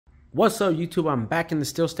What's up YouTube? I'm back in the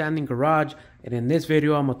still standing garage, and in this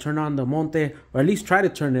video I'm gonna turn on the Monte, or at least try to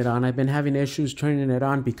turn it on. I've been having issues turning it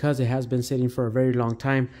on because it has been sitting for a very long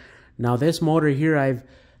time. Now this motor here, I've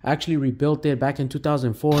actually rebuilt it back in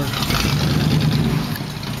 2004.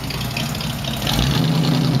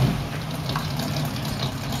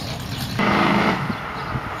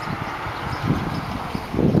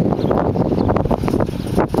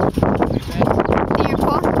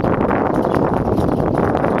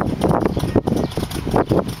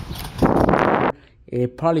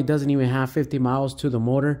 It probably doesn't even have 50 miles to the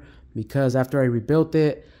motor, because after I rebuilt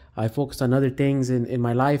it, I focused on other things in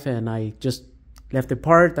my life, and I just left it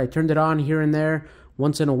parked. I turned it on here and there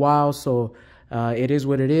once in a while, so it is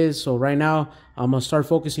what it is. So right now, I'm going to start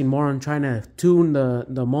focusing more on trying to tune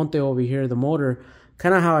the Monte over here, the motor,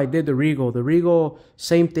 kind of how I did the Regal. The Regal,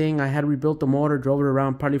 same thing. I had rebuilt the motor, drove it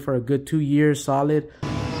around probably for a good 2 years solid.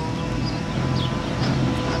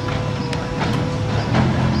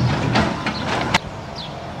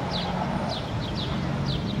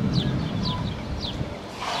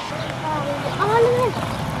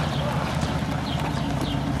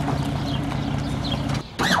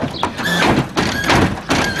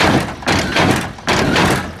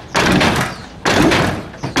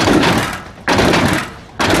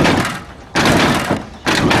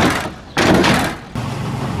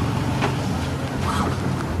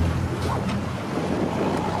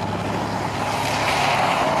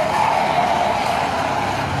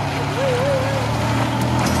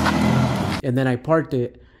 And then I parked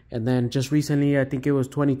it, and then just recently, I think it was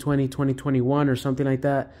 2020, 2021 or something like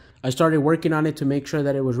that, I started working on it to make sure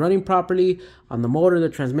that it was running properly on the motor, the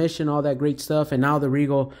transmission, all that great stuff. And now the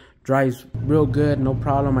Regal drives real good, no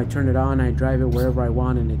problem. I turn it on, I drive it wherever I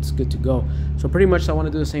want, and it's good to go. So pretty much I want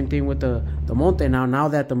to do the same thing with the Monte now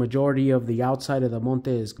that the majority of the outside of the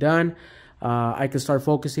Monte is done. I can start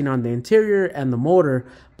focusing on the interior and the motor,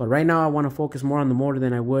 but right now I want to focus more on the motor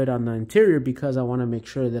than I would on the interior, because I want to make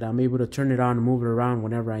sure that I'm able to turn it on and move it around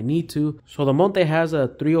whenever I need to. So the Monte has a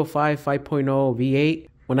 305 5.0 V8.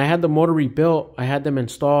 When I had the motor rebuilt, I had them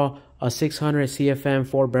install a 600 CFM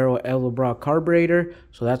 4-barrel Edelbrock carburetor.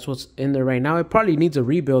 So that's what's in there right now. It probably needs a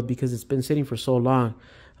rebuild because it's been sitting for so long.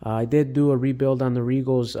 I did do a rebuild on the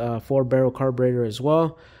Regal's 4-barrel carburetor as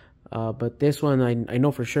well. But this one, I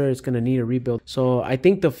know for sure it's going to need a rebuild. So I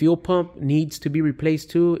think the fuel pump needs to be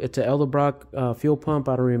replaced too. It's an Edelbrock fuel pump.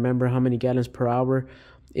 I don't remember how many gallons per hour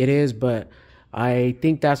it is, but I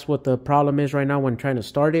think that's what the problem is right now when trying to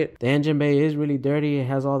start it. The engine bay is really dirty. It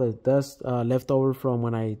has all the dust left over from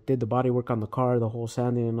when I did the body work on the car, the whole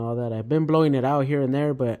sanding and all that. I've been blowing it out here and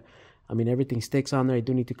there, but I mean, everything sticks on there. I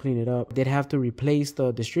do need to clean it up. I did have to replace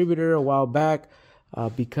the distributor a while back.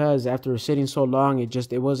 Because after sitting so long,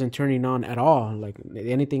 it wasn't turning on at all. Like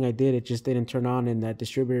anything I did, it just didn't turn on, and that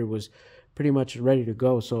distributor was pretty much ready to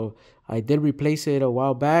go. So I did replace it a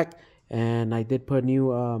while back, and I did put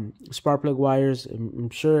new spark plug wires. I'm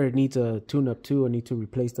sure it needs a tune-up too. I need to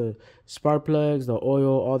replace the spark plugs, the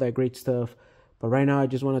oil, all that great stuff. But right now, I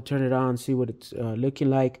just want to turn it on, see what it's looking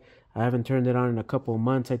like. I haven't turned it on in a couple of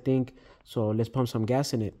months, I think. So let's pump some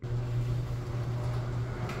gas in it.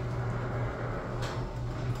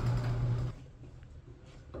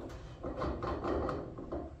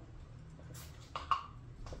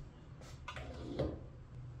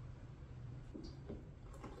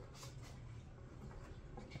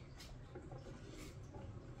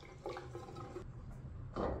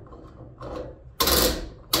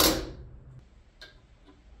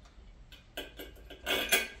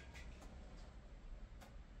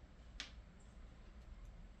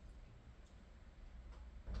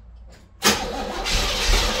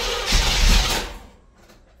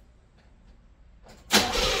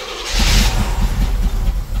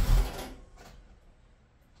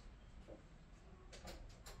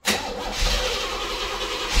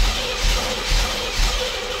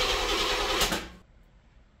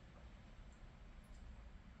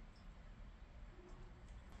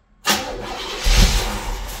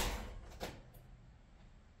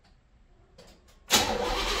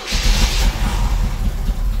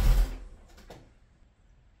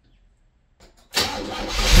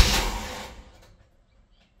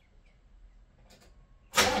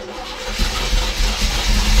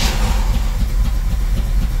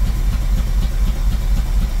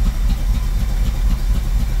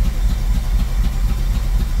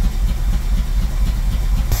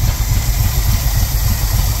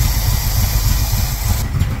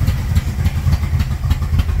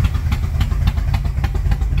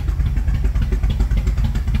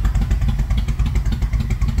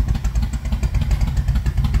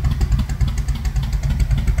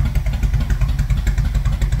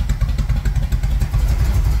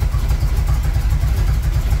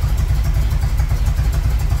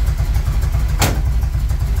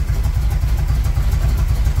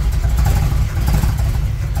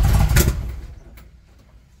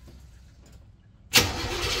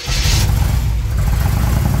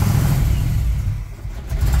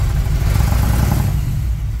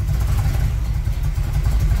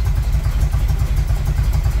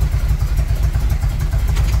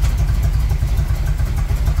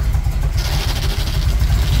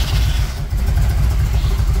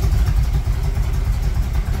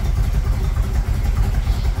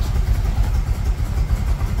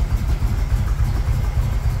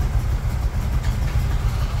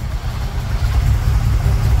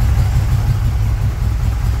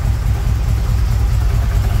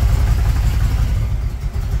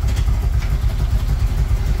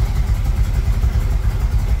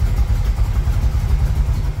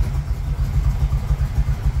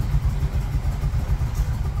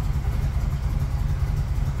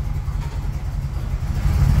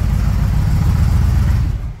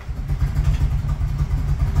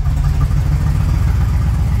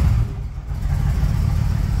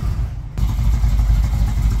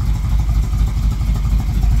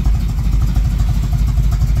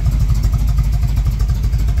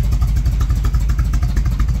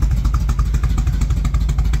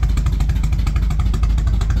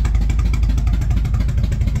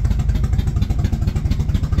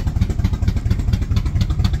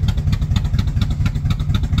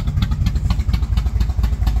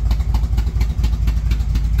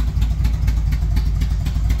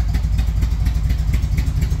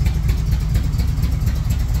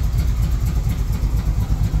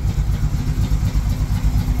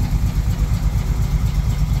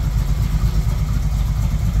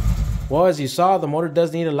 Well, as you saw, the motor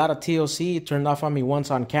does need a lot of TLC. It turned off on me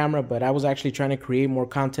once on camera, but I was actually trying to create more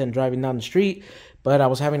content driving down the street, but I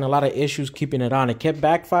was having a lot of issues keeping it on. It kept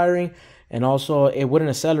backfiring, and also it wouldn't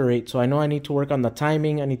accelerate. So I know I need to work on the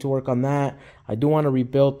timing. I need to work on that. I do want to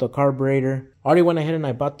rebuild the carburetor. I already went ahead and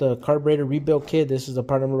I bought the carburetor rebuild kit. This is the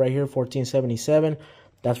part number right here, 1477.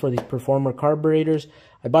 That's for these Performer carburetors.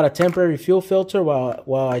 I bought a temporary fuel filter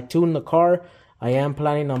while I tune the car. I am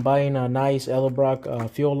planning on buying a nice Edelbrock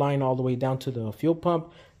fuel line all the way down to the fuel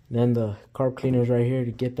pump. Then the carb cleaners right here to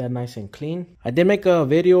get that nice and clean. I did make a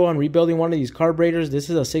video on rebuilding one of these carburetors. This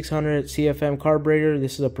is a 600 CFM carburetor.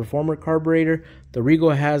 This is a Performer carburetor. The Regal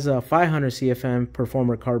has a 500 CFM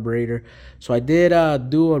Performer carburetor. So I did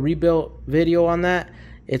do a rebuild video on that.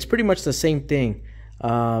 It's pretty much the same thing.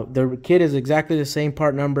 The kit is exactly the same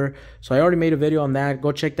part number, so I already made a video on that.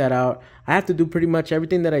 Go check that out. I have to do pretty much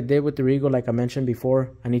everything that I did with the Regal, like I mentioned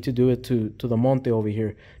before. I need to do it to the Monte over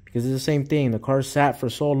here, because it's the same thing. The car sat for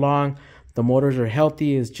so long, the motors are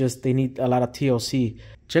healthy, it's just they need a lot of TLC.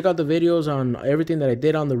 Check out the videos on everything that I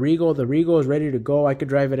did on the Regal. The Regal is ready to go. I could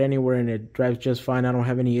drive it anywhere and it drives just fine. I don't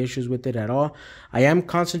have any issues with it at all. I am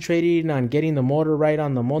concentrating on getting the motor right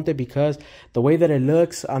on the Monte, because the way that it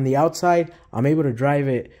looks on the outside, I'm able to drive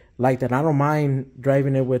it like that. I don't mind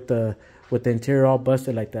driving it with the interior all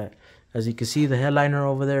busted like that. As you can see, the headliner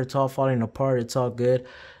over there, it's all falling apart. It's all good.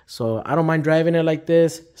 So I don't mind driving it like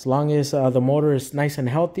this. As long as the motor is nice and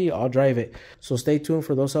healthy, I'll drive it. So stay tuned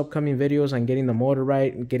for those upcoming videos on getting the motor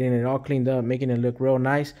right, getting it all cleaned up, making it look real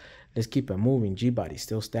nice. Let's keep it moving. G-body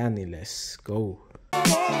still standing. Let's go.